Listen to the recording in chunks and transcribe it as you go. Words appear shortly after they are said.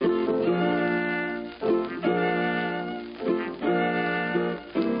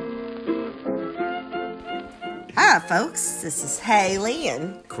folks. This is Haley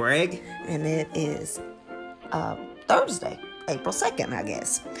and Craig. And it is Thursday, April 2nd, I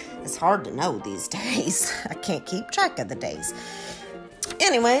guess. It's hard to know these days. I can't keep track of the days.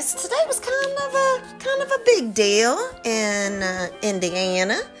 Anyways, today was kind of a big deal in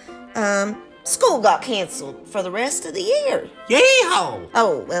Indiana. School got canceled for the rest of the year. Yeehaw!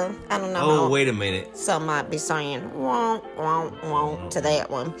 Oh, well, I don't know. Oh, wait a minute. Some might be saying, won't to that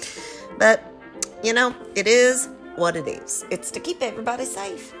one. But, you know, it is what it is. It's to keep everybody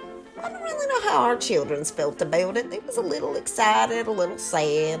safe. I don't really know how our children felt about it. They was a little excited, a little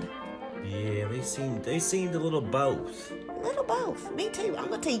sad. Yeah, they seemed a little both. A little both. Me too.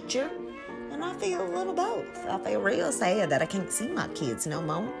 I'm a teacher, and I feel a little both. I feel real sad that I can't see my kids no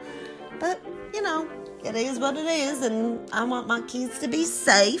more. But, you know, it is what it is, and I want my kids to be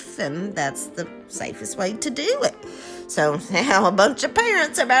safe, and that's the safest way to do it. So now a bunch of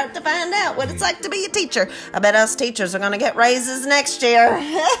parents are about to find out what it's like to be a teacher. I bet us teachers are going to get raises next year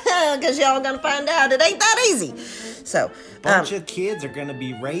because y'all are going to find out it ain't that easy. So, bunch of kids are going to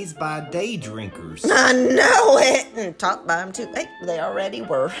be raised by day drinkers. I know it. And taught by them, too. Hey, they already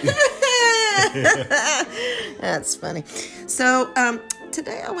were. That's funny. So,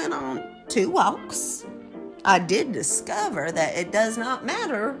 today I went on 2 walks. I did discover that it does not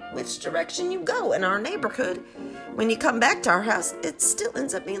matter which direction you go in our neighborhood. When you come back to our house, it still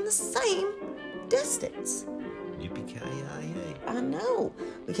ends up being the same distance. Yippee-ki-yay. I know.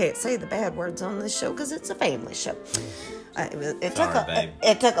 We can't say the bad words on this show because it's a family show.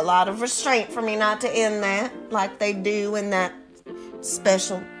 It took a lot of restraint for me not to end that like they do in that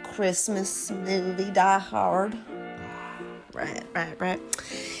special Christmas movie, Die Hard. Right.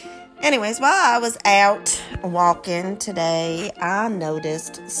 Anyways, while I was out walking today, I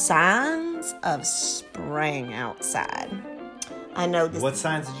noticed signs of spring outside. I noticed. What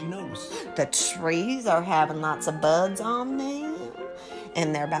signs did you notice? The trees are having lots of buds on them,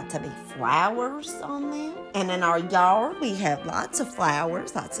 and they're about to be flowers on them. And in our yard, we have lots of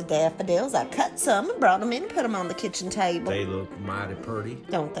flowers, lots of daffodils. I cut some and brought them in and put them on the kitchen table. They look mighty pretty.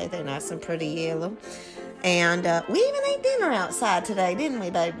 Don't they? They're nice and pretty yellow. And we even ate dinner outside today, didn't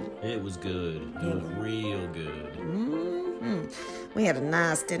we, baby? It was good. It was real good. Mm-hmm. We had a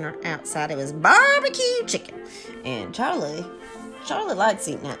nice dinner outside. It was barbecue chicken. And Charlie likes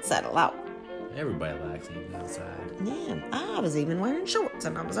eating outside a lot. Everybody likes eating outside. Yeah, I was even wearing shorts,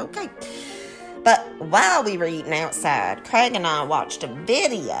 and I was okay. But while we were eating outside, Craig and I watched a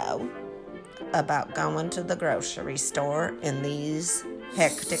video about going to the grocery store in these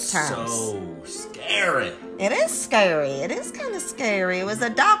hectic times. So scary. It is scary. It is kind of scary. It was a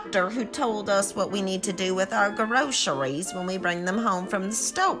doctor who told us what we need to do with our groceries when we bring them home from the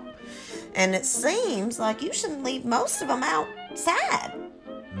store. And it seems like you shouldn't leave most of them outside.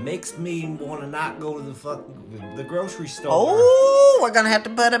 Makes me want to not go to the grocery store. Oh, we're gonna have to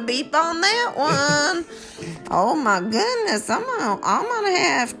put a beep on that one. Oh my goodness, I'm gonna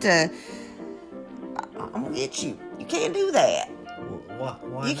have to. I'm gonna get you. You can't do that. Why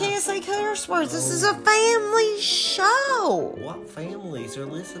you not? Can't say curse words. This is a family show. What families are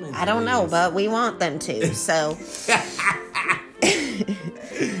listening to I don't know, but we want them to. So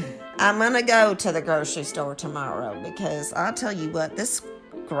I'm going to go to the grocery store tomorrow because I'll tell you what, this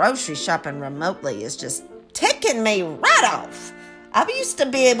grocery shopping remotely is just ticking me right off. I used to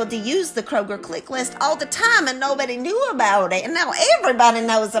be able to use the Kroger click list all the time and nobody knew about it. And now everybody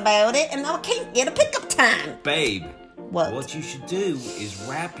knows about it and now I can't get a pickup time. Babe. What you should do is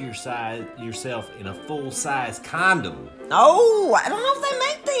wrap yourself in a full-size condom. Oh, I don't know if they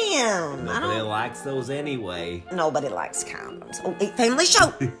make them. Nobody likes those anyway. Nobody likes condoms. Oh, family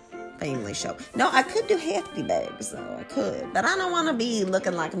show. Family show. No, I could do hefty bags, though. I could. But I don't want to be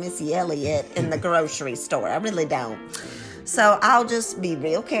looking like Missy Elliott in the grocery store. I really don't. So I'll just be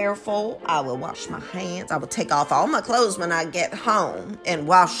real careful. I will wash my hands. I will take off all my clothes when I get home and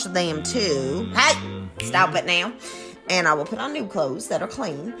wash them, too. Hey, stop it now. And I will put on new clothes that are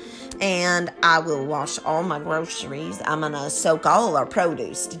clean. And I will wash all my groceries. I'm going to soak all our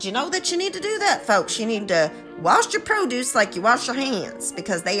produce. Did you know that you need to do that, folks? You need to wash your produce like you wash your hands.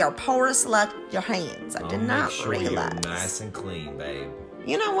 Because they are porous like your hands. I did not realize. You're nice and clean, babe.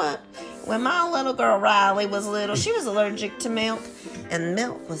 You know what? When my little girl Riley was little, she was allergic to milk. And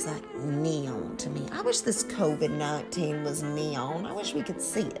milk was like neon to me. I wish this COVID-19 was neon. I wish we could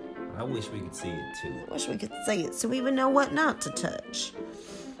see it. I wish we could see it, too. I wish we could see it so we would know what not to touch.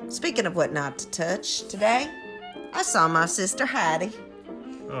 Speaking of what not to touch, today I saw my sister Heidi.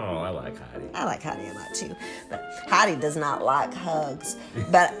 Oh, I like Heidi. I like Heidi a lot, too. But Heidi does not like hugs.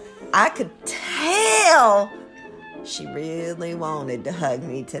 But I could tell She really wanted to hug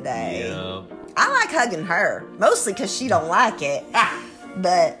me today. Yeah. I like hugging her, mostly because she don't like it.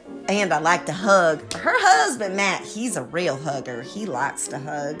 And I like to hug. Her husband, Matt, he's a real hugger. He likes to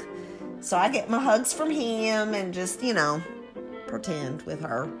hug. So I get my hugs from him and just, pretend with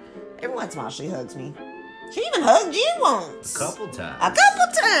her. Every once in a while she hugs me. She even hugged you once. A couple times. A couple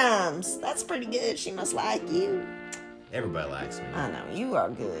times. That's pretty good. She must like you. Everybody likes me. I know. You are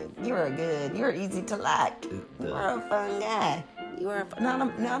good. You're easy to like. You're a fun guy. You are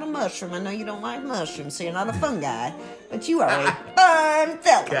not a mushroom. I know you don't like mushrooms, so you're not a fun guy. But you are a fun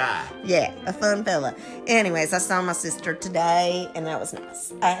fella. Guy. Yeah, a fun fella. Anyways, I saw my sister today, and that was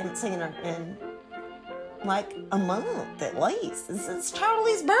nice. I haven't seen her in like a month at least. It's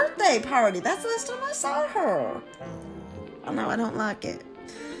Charlie's birthday party. That's the last time I saw her. I know I don't like it.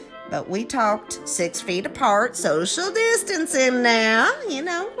 But we talked 6 feet apart, social distancing now.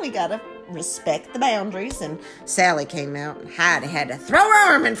 We gotta respect the boundaries. And Sally came out, and Heidi had to throw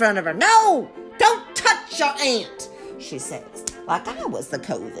her arm in front of her. No, don't touch your aunt, she says. Like I was the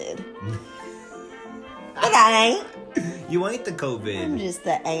COVID. But I ain't. You ain't the COVID. I'm just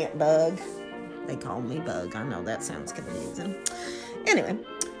the ant bug. They call me Bug. I know that sounds confusing. Anyway,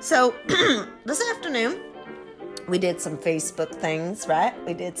 so this afternoon, we did some Facebook things, right?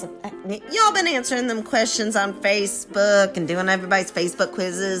 Y'all been answering them questions on Facebook and doing everybody's Facebook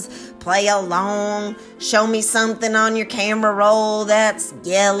quizzes. Play along. Show me something on your camera roll that's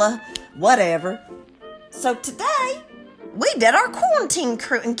yellow. Whatever. So today, we did our quarantine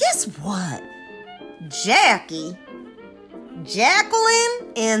crew. And guess what? Jacqueline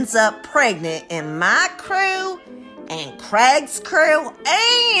ends up pregnant in my crew and Craig's crew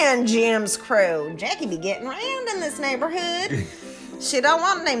and Jim's crew. Jackie be getting around in this neighborhood. She don't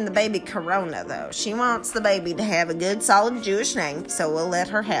want to name the baby Corona, though. She wants the baby to have a good, solid Jewish name, so we'll let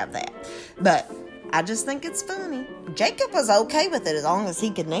her have that. But I just think it's funny. Jacob was okay with it as long as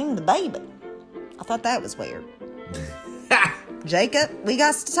he could name the baby. I thought that was weird. Jacob, we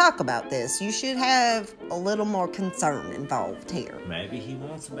got to talk about this. You should have a little more concern involved here. Maybe he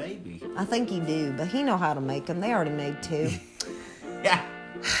wants a baby. I think he do, but he know how to make them. They already made 2. Yeah.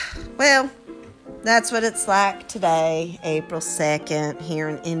 Well, that's what it's like today, April 2nd, here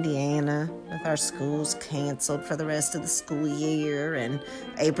in Indiana, with our schools canceled for the rest of the school year, and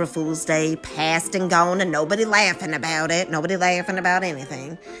April Fool's Day passed and gone, and nobody laughing about it, nobody laughing about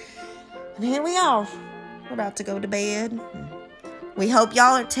anything. And here we are. We're about to go to bed. We hope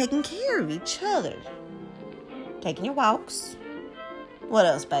y'all are taking care of each other. Taking your walks. What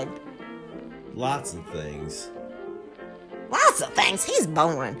else, babe? Lots of things. Lots of things. He's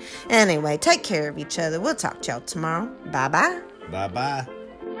boring. Anyway, take care of each other. We'll talk to y'all tomorrow. Bye-bye. Bye-bye.